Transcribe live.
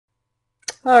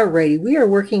Alrighty, we are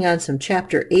working on some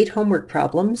Chapter 8 homework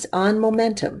problems on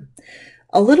momentum.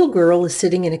 A little girl is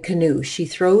sitting in a canoe. She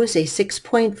throws a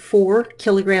 6.4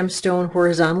 kilogram stone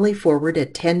horizontally forward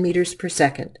at 10 meters per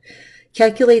second.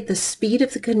 Calculate the speed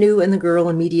of the canoe and the girl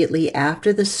immediately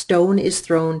after the stone is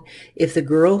thrown if the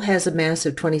girl has a mass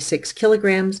of 26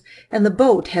 kilograms and the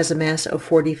boat has a mass of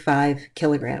 45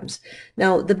 kilograms.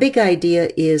 Now, the big idea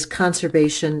is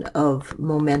conservation of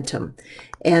momentum.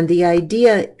 And the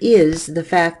idea is the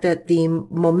fact that the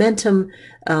momentum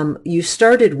you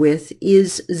started with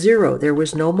is zero. There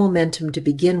was no momentum to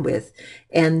begin with.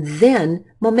 And then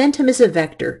momentum is a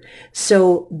vector.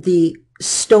 So the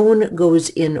stone goes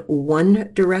in one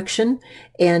direction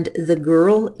and the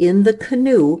girl in the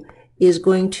canoe is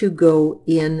going to go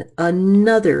in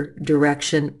another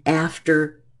direction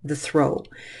after the throw.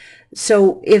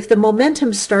 So if the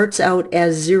momentum starts out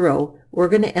as zero, we're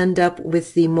going to end up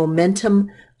with the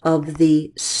momentum of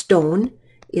the stone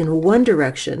in one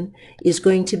direction is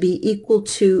going to be equal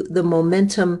to the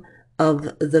momentum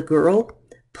of the girl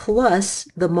plus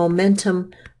the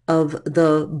momentum of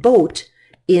the boat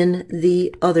in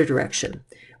the other direction.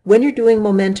 When you're doing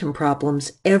momentum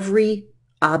problems, every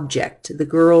object, the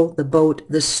girl, the boat,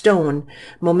 the stone,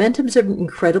 momentum is an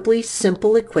incredibly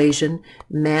simple equation,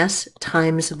 mass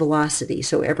times velocity.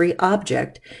 So every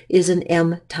object is an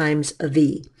m times a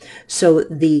v. So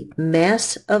the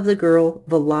mass of the girl,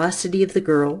 velocity of the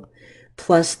girl,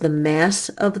 plus the mass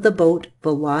of the boat,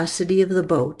 velocity of the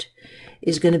boat,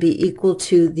 is going to be equal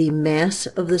to the mass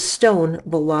of the stone,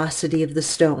 velocity of the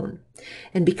stone.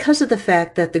 And because of the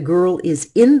fact that the girl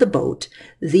is in the boat,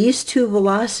 these two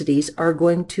velocities are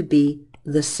going to be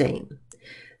the same.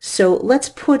 So let's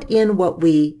put in what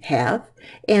we have,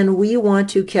 and we want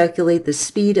to calculate the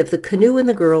speed of the canoe and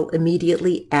the girl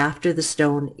immediately after the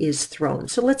stone is thrown.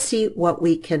 So let's see what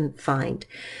we can find.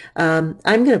 I'm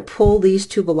going to pull these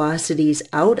two velocities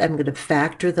out. I'm going to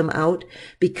factor them out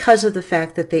because of the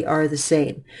fact that they are the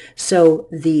same. So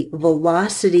the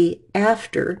velocity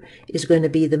after is going to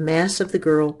be the mass of the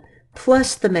girl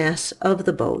plus the mass of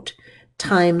the boat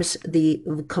times the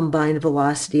combined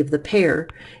velocity of the pair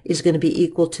is going to be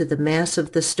equal to the mass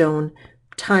of the stone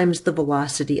times the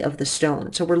velocity of the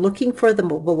stone. So we're looking for the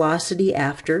velocity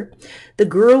after. The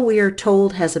girl, we are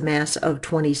told, has a mass of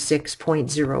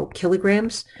 26.0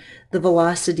 kilograms. The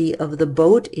velocity of the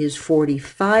boat is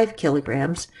 45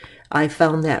 kilograms. I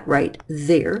found that right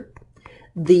there.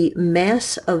 The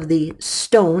mass of the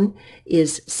stone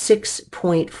is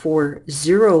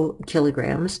 6.40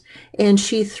 kilograms, and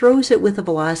she throws it with a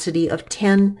velocity of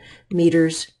 10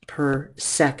 meters per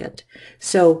second.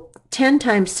 So 10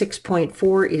 times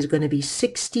 6.4 is going to be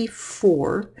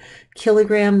 64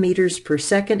 kilogram meters per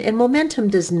second, and momentum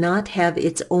does not have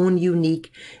its own unique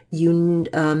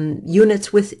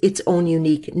units with its own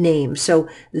unique name. So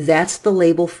that's the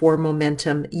label for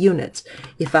momentum units.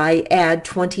 If I add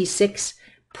 26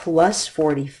 plus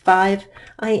 45,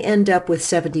 I end up with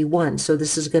 71. So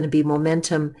this is going to be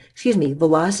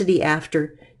velocity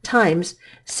after times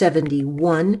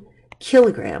 71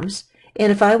 kilograms.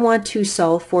 And if I want to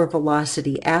solve for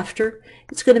velocity after,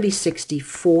 it's going to be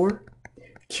 64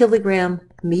 kilogram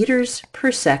meters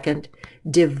per second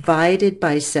divided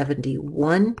by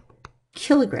 71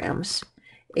 kilograms,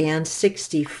 and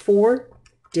 64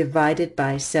 divided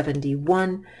by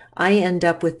 71, I end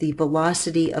up with the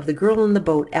velocity of the girl in the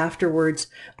boat afterwards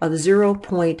of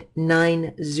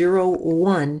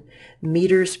 0.901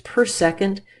 meters per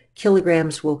second.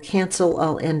 Kilograms will cancel.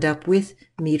 I'll end up with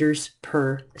meters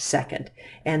per second.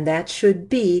 And that should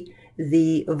be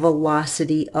the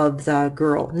velocity of the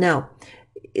girl. Now,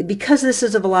 because this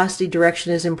is a velocity,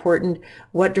 direction is important.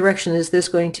 What direction is this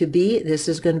going to be? This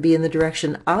is going to be in the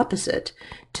direction opposite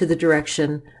to the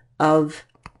direction of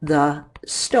the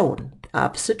stone,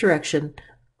 opposite direction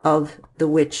of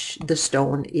which the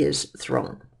stone is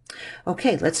thrown.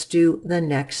 Okay, let's do the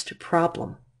next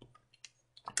problem.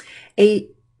 A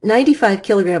 95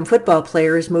 kilogram football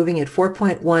player is moving at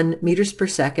 4.1 meters per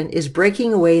second, is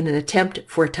breaking away in an attempt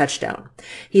for a touchdown.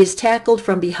 He is tackled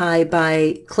from behind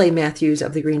by Clay Matthews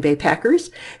of the Green Bay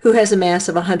Packers, who has a mass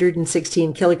of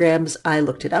 116 kilograms. I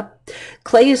looked it up.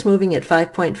 Clay is moving at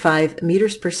 5.5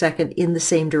 meters per second in the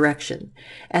same direction.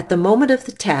 At the moment of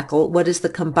the tackle, what is the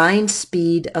combined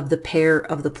speed of the pair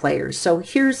of the players? So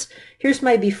here's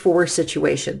my before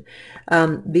situation.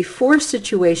 Before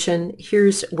situation,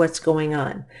 here's what's going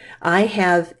on. I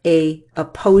have a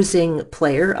opposing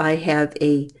player. I have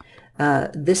a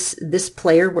this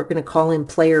player, we're going to call him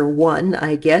player 1,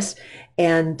 I guess,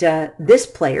 and this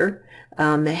player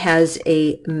has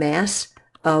a mass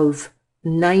of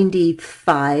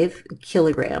 95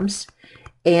 kilograms,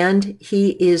 and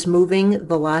he is moving,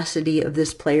 velocity of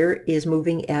this player is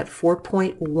moving at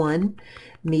 4.1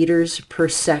 meters per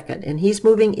second, and he's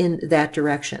moving in that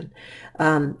direction.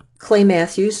 Clay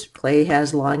Matthews, Clay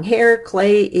has long hair,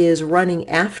 Clay is running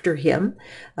after him.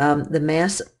 The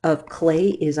mass of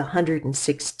Clay is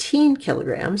 116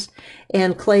 kilograms,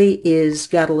 and Clay is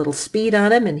got a little speed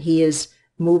on him, and he is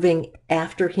moving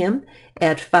after him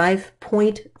at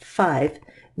 5.5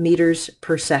 meters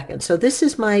per second. So this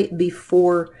is my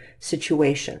before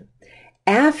situation.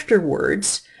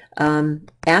 Afterwards,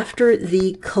 after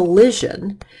the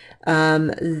collision,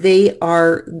 they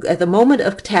are, at the moment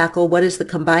of tackle, what is the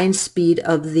combined speed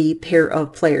of the pair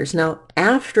of players? Now,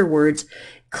 afterwards,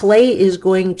 Clay is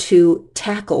going to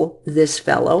tackle this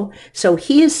fellow, so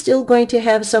he is still going to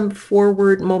have some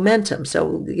forward momentum.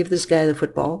 So give this guy the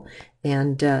football,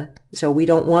 and so we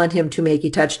don't want him to make a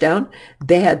touchdown.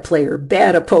 Bad player,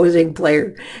 bad opposing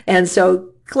player. And so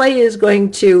Clay is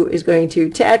going to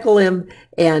tackle him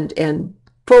and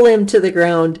pull him to the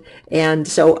ground. And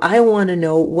so I want to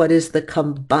know what is the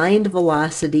combined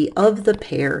velocity of the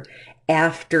pair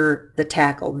after the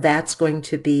tackle. That's going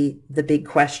to be the big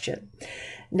question.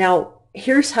 Now,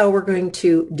 here's how we're going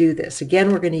to do this.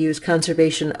 Again, we're going to use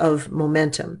conservation of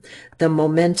momentum. The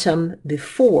momentum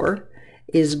before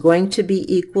is going to be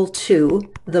equal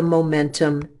to the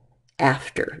momentum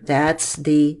after. That's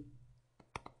the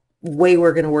way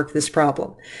we're going to work this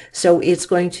problem. So it's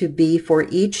going to be for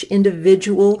each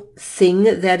individual thing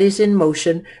that is in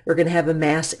motion, we're going to have a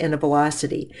mass and a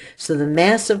velocity. So the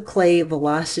mass of Clay,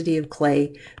 velocity of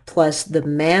Clay, plus the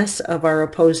mass of our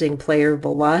opposing player,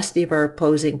 velocity of our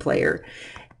opposing player.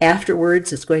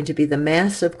 Afterwards, it's going to be the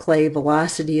mass of Clay,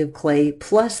 velocity of Clay,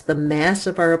 plus the mass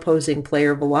of our opposing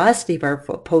player, velocity of our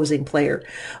opposing player.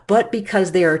 But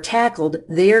because they are tackled,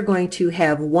 they are going to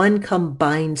have one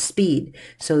combined speed.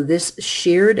 So this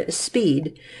shared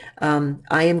speed,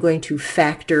 I am going to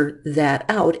factor that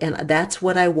out, and that's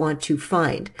what I want to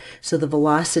find. So the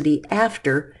velocity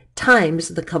after times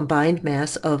the combined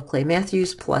mass of Clay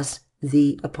Matthews plus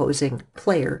the opposing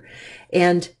player.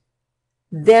 And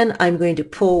then I'm going to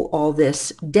pull all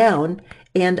this down,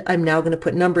 and I'm now going to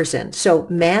put numbers in. So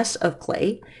mass of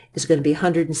Clay is going to be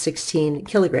 116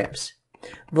 kilograms.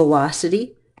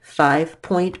 Velocity,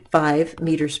 5.5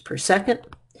 meters per second,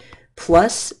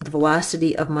 plus the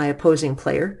velocity of my opposing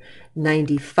player,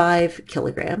 95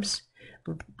 kilograms.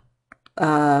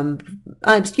 Mass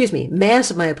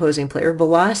of my opposing player,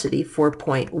 velocity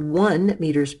 4.1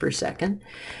 meters per second.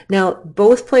 Now,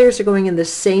 both players are going in the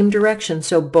same direction,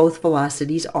 so both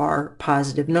velocities are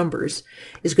positive numbers,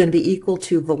 is going to be equal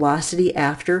to velocity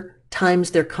after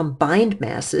times their combined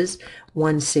masses,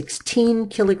 116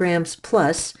 kilograms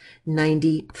plus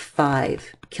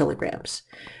 95 kilograms.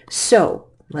 So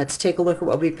let's take a look at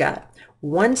what we've got.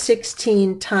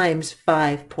 116 times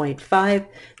 5.5,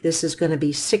 this is going to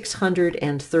be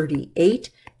 638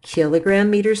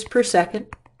 kilogram meters per second,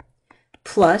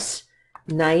 plus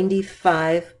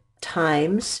 95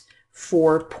 times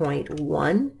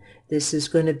 4.1. This is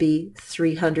going to be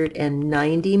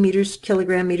 390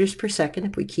 kilogram meters per second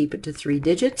if we keep it to 3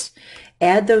 digits.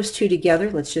 Add those two together.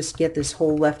 Let's just get this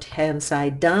whole left-hand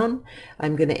side down.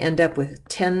 I'm going to end up with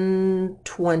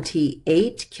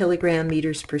 1028 kilogram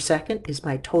meters per second is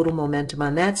my total momentum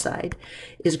on that side,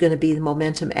 is going to be the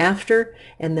momentum after,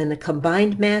 and then the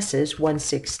combined mass is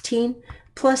 116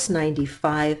 plus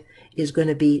 95 is going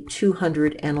to be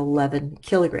 211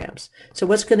 kilograms. So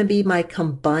what's going to be my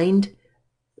combined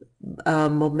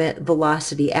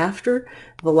velocity after?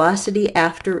 Velocity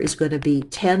after is going to be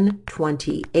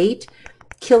 1028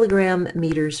 kilogram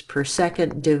meters per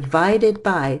second divided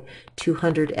by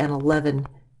 211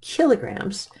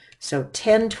 kilograms. So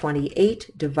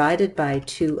 1028 divided by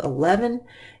 211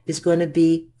 is going to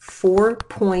be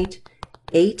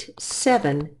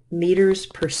 4.87 meters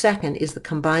per second is the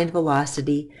combined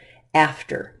velocity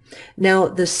after. Now,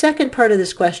 the second part of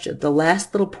this question, the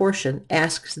last little portion,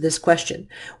 asks this question.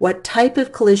 What type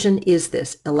of collision is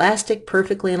this? Elastic,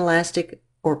 perfectly inelastic,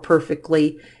 or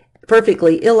perfectly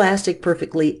elastic,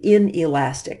 perfectly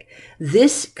inelastic?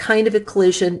 This kind of a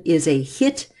collision is a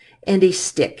hit and a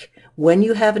stick. When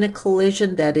you have a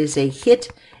collision that is a hit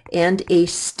and a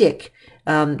stick,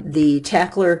 the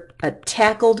tackler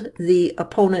tackled the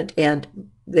opponent and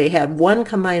they had one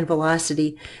combined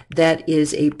velocity, that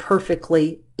is a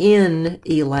perfectly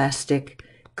inelastic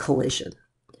collision.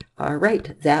 All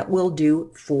right, that will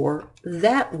do for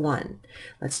that one.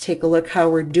 Let's take a look how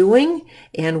we're doing,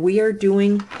 and we are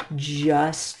doing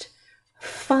just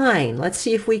fine. Let's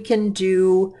see if we can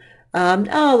do,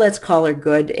 let's call her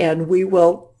good, and we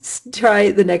will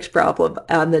try the next problem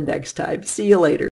on the next time. See you later.